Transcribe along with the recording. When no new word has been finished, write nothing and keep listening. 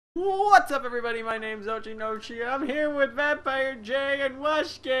What's up, everybody? My name's Ojinoshi. I'm here with Vampire Jay and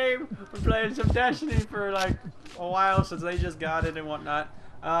Wash Game. We're playing some Destiny for like a while since they just got it and whatnot.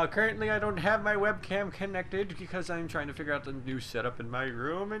 Currently, I don't have my webcam connected because I'm trying to figure out the new setup in my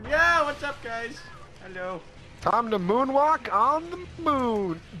room. And yeah, what's up, guys? Hello. Time to moonwalk on the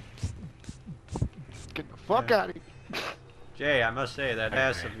moon. Get the fuck out of here. Jay, I must say that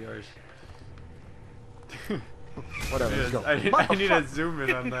ass of yours. Whatever, let's go. I need to zoom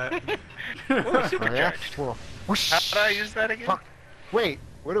in on that. Oh, yeah? Well, How did I use that again? fuck. Wait,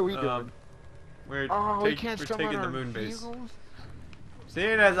 what are we doing? We're We can't we're summon taking the our moon base. vehicles?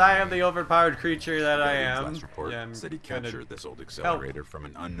 Seeing as I am the overpowered creature that I am, Last report yeah, I'm said he gonna captured this old accelerator from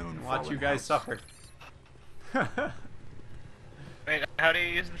an unknown watch you fallen guys house. suffer. Wait, how do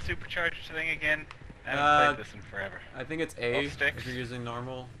you use the supercharged thing again? I haven't played this in forever. I think it's A Both sticks? if you're using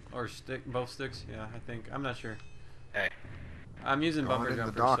normal or both sticks. Yeah, I think. I'm not sure. Hey. I'm using Gone bumper in the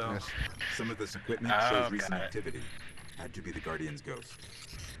jumper, darkness. Some of this equipment Oh, shows recent got it. activity. Had to be the Guardian's ghost.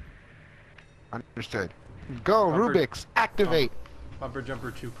 Understood. Go, Bumper- Rubik's, activate. bumper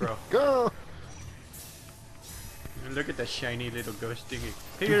jumper 2 Pro. Go. Look at the shiny little ghost thingy.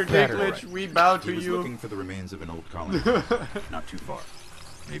 Peter better. Dinklage, we bow to He was you. looking for the remains of an old colony. Not too far.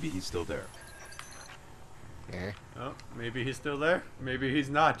 Maybe he's still there. Yeah. Oh, maybe he's still there. Maybe he's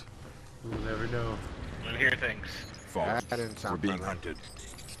not. We'll never know. We'll hear things. Fall. That didn't sound We're being fun, hunted.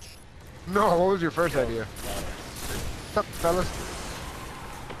 No, what was your first idea? What's up, fellas?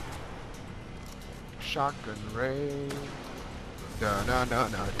 Shotgun ray. No.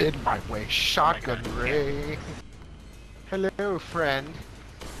 In my way. Shotgun ray. Hello, friend.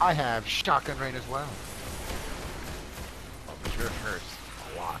 I have shotgun rain as well. Oh, but you're first.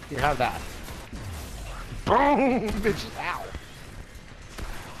 A lot. You have that. Boom, bitches. Ow.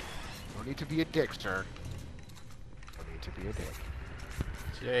 No need to be a dick, sir. No need to be a dick.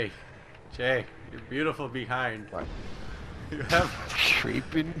 Jay, you're beautiful behind. What? You have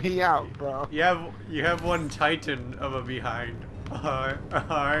Creeping me out, bro. you have one titan of a behind. Oh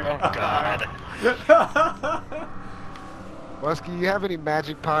God. Muskie, you have any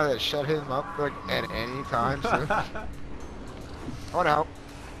magic power that shut him up like at any time soon? I want to help.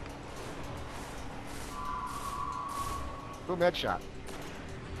 Boom, headshot.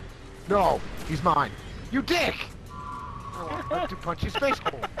 No, he's mine. You dick! I want to punch his face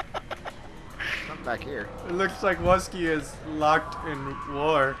hole. Come back here. It looks like Wusky is locked in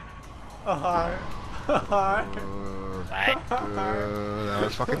war. That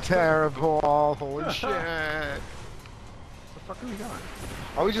was fucking terrible. Holy shit. What the fuck are we doing?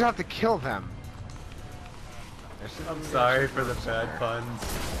 Oh, we just have to kill them. I'm sorry for the bad puns.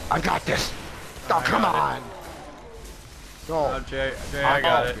 I got this. Oh, I come got on. Go. Oh, Jay, I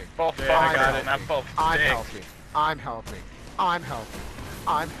got it. Both Jay, I got it. not both I'm sticks. helping. I'm helping. I'm helping.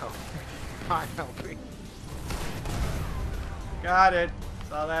 I'm helping. I'm helping. Got it.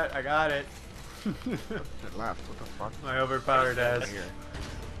 Saw that. I got it. It left. What the fuck? My overpowered ass. Here.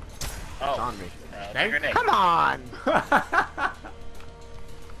 Oh, It's on me. Dang. grenade. Come on! No,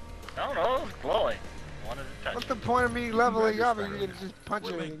 it was glowing. Wanted to touch What's it. the point of me leveling up if Spider-Man. you can just punch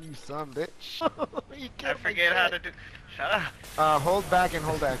We're everything, you son of a bitch? You I can't forget how to do. Shut up. Hold back and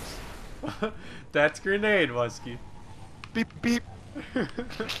hold X. That's grenade, Wusky. Beep, beep.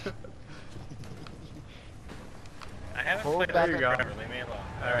 I haven't Hold played back this and- There you forever. Leave me alone.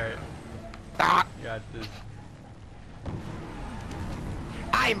 Alright, Ah! got this.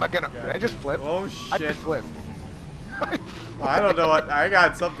 I'm gonna. Did I just flip? Oh I shit. just flipped. I don't know what. I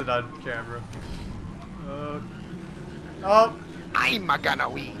got something on camera. Oh, I'm gonna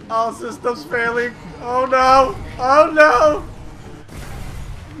win. all systems failing. Oh no! Oh no!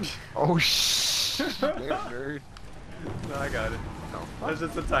 Oh shit. Nerd. No, I got it. No, That's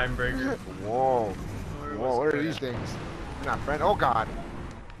just a time breaker. Whoa. Where Whoa, was what are that? these things? They're not friend. Oh god.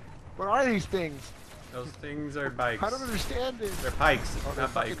 What are these things? Those things are bikes. I don't understand it. They're pikes, Oh, they're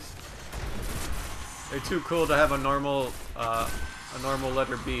not bikes. They're too cool to have a normal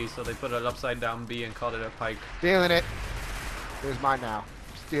letter B, so they put an upside down B and called it a pike. Stealing it. Here's mine now.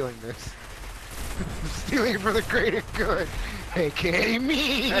 I'm stealing this. I'm stealing it for the greater good. AKA me.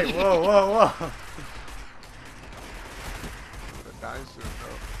 Hey, whoa, whoa, whoa! The dice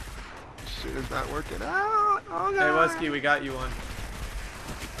are shit is not working out. Oh Hey, god. Wusky, we got you one.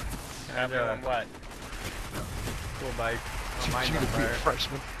 Have And, one what? cool bike. Oh, Teach mine's you on to be a fire.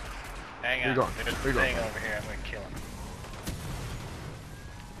 freshman. Hang Where on. you going? There's Where a you going, thing man? over here. I'm gonna kill him.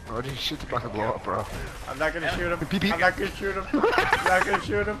 Oh, this shit's about to blow up, bro. I'm not gonna shoot him. Beep, beep. I'm not gonna shoot him. I'm not gonna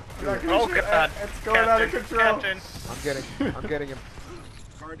shoot him. I'm not gonna Oh shoot him. God! It's going out of Captain, control. Captain. I'm getting him.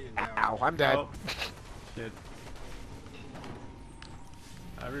 Guardian down. Ow, I'm dead. Oh, shit.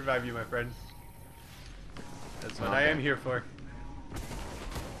 I'll revive you, my friend. That's what I Okay. am here for.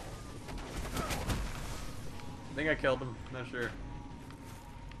 I think I killed him. Not sure.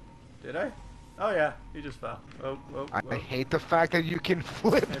 Did I? Oh yeah, he just fell. Oh, oh, I oh. hate the fact that you can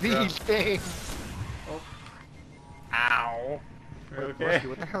flip Hey, bro. these things. Oh, Ow. we're Wait, okay. Rusty,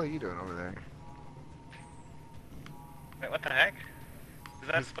 what the hell are you doing over there? Wait, what the heck? Is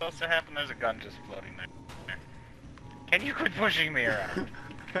that supposed to happen? There's a gun just floating there. Can you quit pushing me around?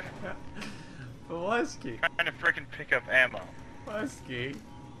 Wusky. Trying to frickin' pick up ammo. Wusky.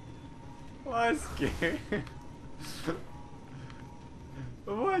 Wusky.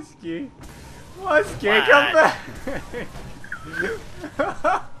 Wusky. Wusky, come back!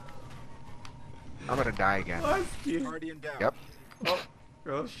 I'm gonna die again. Wusky. Guardian down. Yep.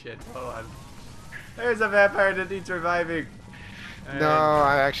 Oh shit, hold on. There's a vampire that needs reviving. And No,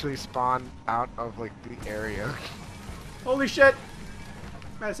 I actually spawned out of like the area. holy shit!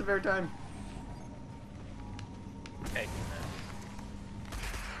 Massive airtime. Hey,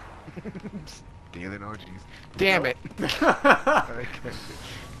 Stealing OGs. Damn it! Go.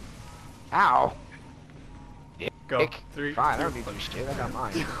 Ow! Go. Dick. 3. Fine, I don't need your shit. I got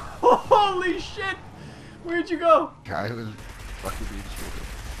mine. Holy shit! Where'd you go? Guy who was fucking being stupid.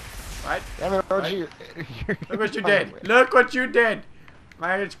 What? Damn it, OG. Look what you did. Look what you did.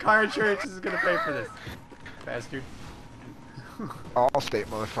 My car insurance is gonna pay for this. Bastard. Allstate,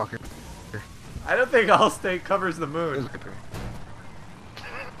 motherfucker. I don't think Allstate covers the moon.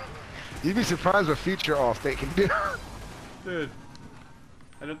 You'd be surprised what future Allstate can do. Dude.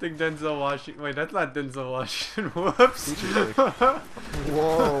 I don't think Denzel Washington. Wait, that's not Denzel Washington. Whoops.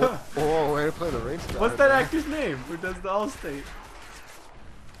 Whoa, whoa, way to play the race. What's that actor's name? Who does the Allstate?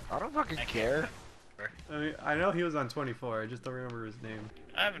 I don't fucking care. I mean, I know he was on 24. I just don't remember his name.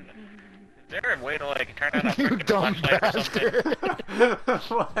 I haven't. Is there a way to like turn on a You frickin' dumb flashlight or something? bastard.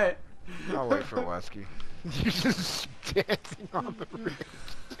 What? I'll wait for Wesky. You're just dancing on the ridge.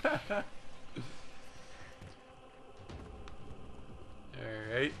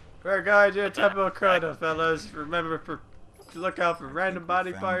 Alright. We're going to Temple Crota, fellas. Remember to look out for random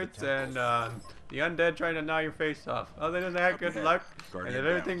body parts and the undead trying to gnaw your face off. Other than that, good luck. And if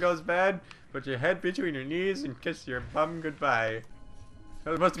everything goes bad, put your head between your knees and kiss your bum goodbye.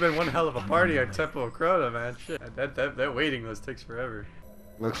 That must have been one hell of a party at Temple Crota, man. Shit. That waiting list takes forever.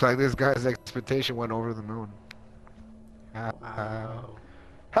 Looks like this guy's expectation went over the moon. Wow.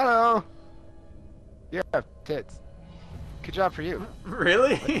 Hello! Yeah, tits. Good job for you.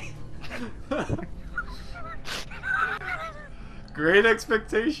 Really? Great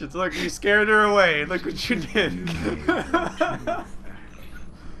expectations. Look, you scared her away. Look what you did.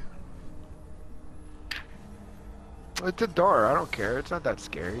 It's a door, I don't care. It's not that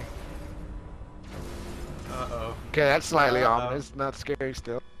scary. Uh-oh. Okay, that's slightly Uh-oh. ominous, not scary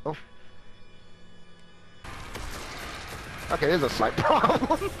still. Okay, there's a slight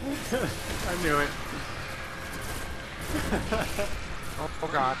problem. I knew it. Oh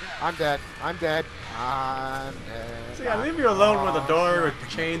god, I'm dead. I'm dead. I'm dead. See, I leave you alone with a door with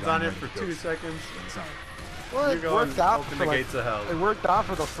chains on it for 2 seconds. Well, You it go and worked out open for the like, gates of hell. it worked out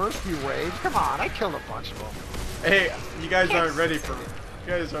for the first few waves. Come on, I killed a bunch of them. Hey, you guys aren't ready for. You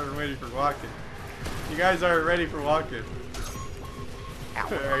guys aren't ready for walking. You guys aren't ready for walking. Ow, what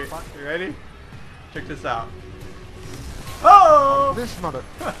the Alright, fuck? you ready? Check this out. Oh! This mother.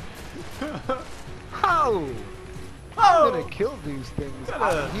 How? I'm Oh! gonna kill these things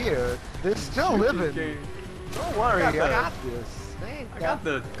Gotta out here. They're still Shoot these living. games. Don't worry, I got got this. They ain't I got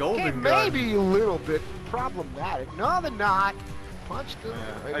the golden okay, gun. maybe a little bit problematic. No, they're not. Punch them.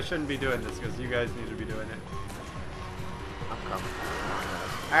 Yeah, I shouldn't be doing this because you guys need to be doing it. I'm coming.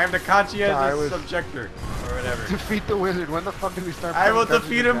 I am the Sorry, I conscientious was- objector, or whatever. Defeat the wizard. When the fuck do we start? I will playing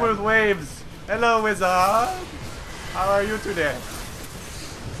defeat Dungeons him and with waves. Hello, wizard. How are you today?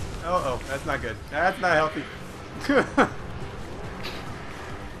 Oh, that's not good. That's not healthy.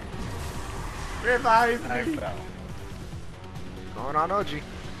 Revive I me. fell. Dragons? Going on OG.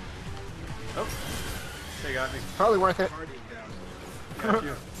 Oh, they got me. Totally worth it. Got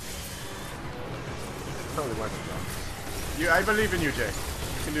you. Totally worth I believe in you, Jay.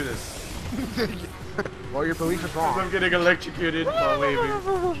 You can do this. it. Well, your belief is 'Cause wrong. I'm getting electrocuted while waving.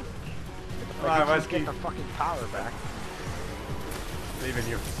 Like, Alright, just get Wesky. the fucking power back. Believe in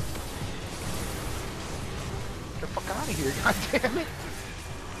you. Get the fuck out of here, god damn it.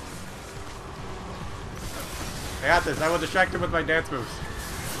 I got this. I will distract him with my dance moves.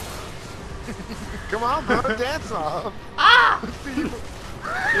 Come on, bro, dance off.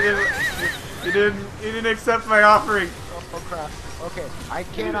 He didn't accept my offering. Oh crap. Okay, I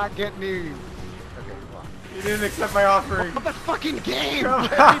cannot get near you. Okay, come on. You didn't accept my offering. What the fucking game? Come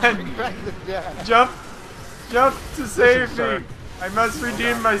Let me on. bring back the dead. Jump to save sir. me. I must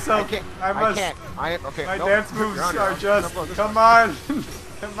redeem myself. I must. can't. Okay. My nope. dance moves You're on are your own. just. No, bro, Come on.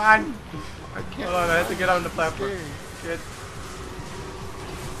 Come on. I can't. Hold on, I have to get on the platform. Shit.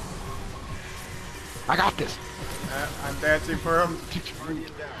 I got this. I'm dancing for him.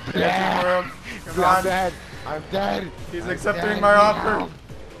 Yeah. Dancing for him. Come I'm on. dead. I'm dead. He's I'm accepting dead my now. offer.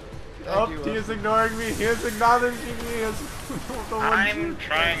 Oh, Thank you, he is ignoring me. He is acknowledging me as the one. I'm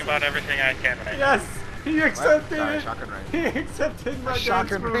trying about everything I can right now. Yes, he accepted Sorry, it. shotgun rain. He accepted my dance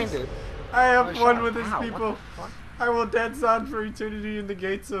Shotgun moves. rained it. I have My fun shot- with his Ow, what people. the fuck? I will dance on for eternity in the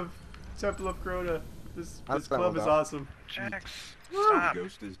gates of Temple of Crota. This That's club is leveled up. awesome. Jax, The stop.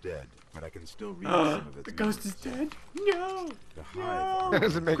 ghost is dead, but I can still read some of its The ghost is memories. dead. No. The hive No. That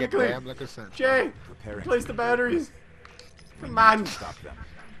doesn't make Quickly. a damn lick of sense. Jay, preparing replace to the invade batteries. We Come need on. to stop them.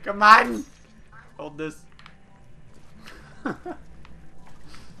 Come on. Hold this. Come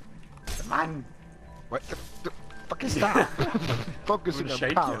on. What the fucking stop? Focusing I'm on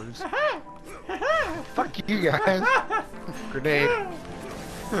gonna powers. shake Fuck you guys. Grenade.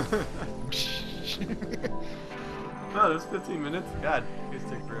 Oh, that was 15 minutes? God, these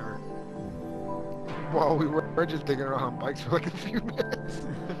take forever. Well, we were just digging around on bikes for like a few minutes.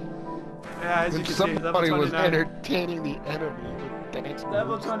 Yeah, as you And can see, level somebody was 29. entertaining the enemy with dance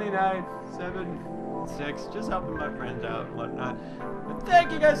Level moves. 29, 7, 6, just helping my friends out and whatnot. But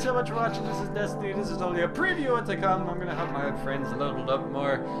thank you guys so much for watching. This is Destiny. This is only a preview of what's to come. I'm gonna help my friends level up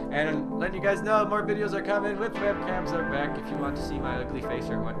more and let you guys know more videos are coming with webcams are back if you want to see my ugly face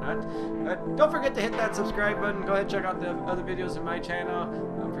or whatnot. Don't forget to hit that subscribe button. Go ahead and check out the other videos in my channel.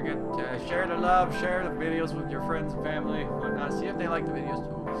 Don't forget to share the love, share the videos with your friends and family, whatnot. See if they like the videos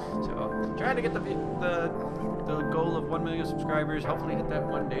too. So trying to get the goal of 1 million subscribers. Hopefully hit that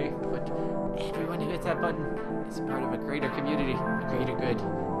one day. But everyone who hits that button is part of a greater community, a greater good.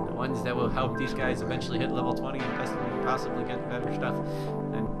 The ones that will help these guys eventually hit level 20 and possibly get better stuff.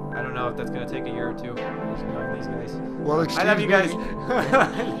 And I don't know if that's gonna take a year or two. Just knowing these guys. Well, I love you guys. me.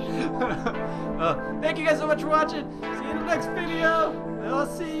 Well, thank you guys so much for watching. See you in the next video. And I'll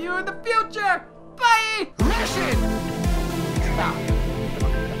see you in the future. Bye. Mission! Stop.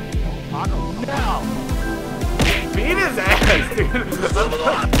 No! Beat his ass,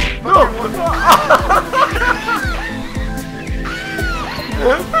 dude. No.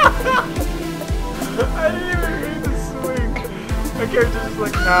 I didn't even read the swing. My character's just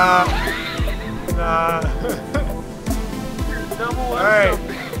like, nah. Double Alright.